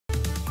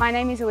My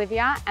name is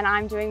Olivia and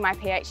I'm doing my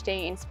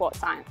PhD in sports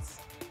science.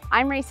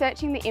 I'm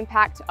researching the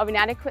impact of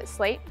inadequate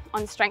sleep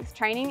on strength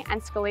training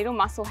and skeletal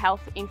muscle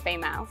health in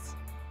females.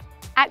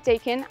 At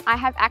Deakin, I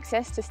have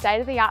access to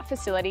state-of-the-art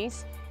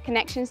facilities,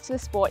 connections to the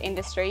sport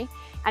industry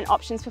and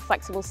options for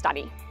flexible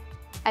study.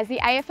 As the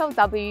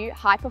AFLW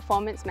High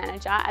Performance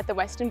Manager at the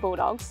Western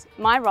Bulldogs,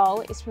 my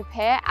role is to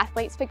prepare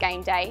athletes for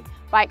game day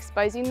by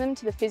exposing them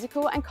to the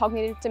physical and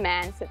cognitive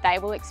demands that they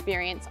will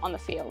experience on the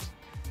field.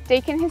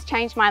 Deakin has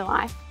changed my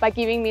life by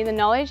giving me the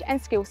knowledge and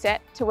skill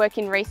set to work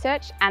in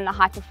research and the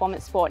high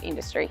performance sport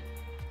industry.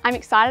 I'm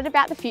excited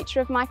about the future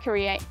of my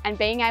career and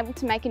being able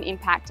to make an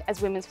impact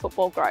as women's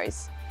football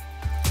grows.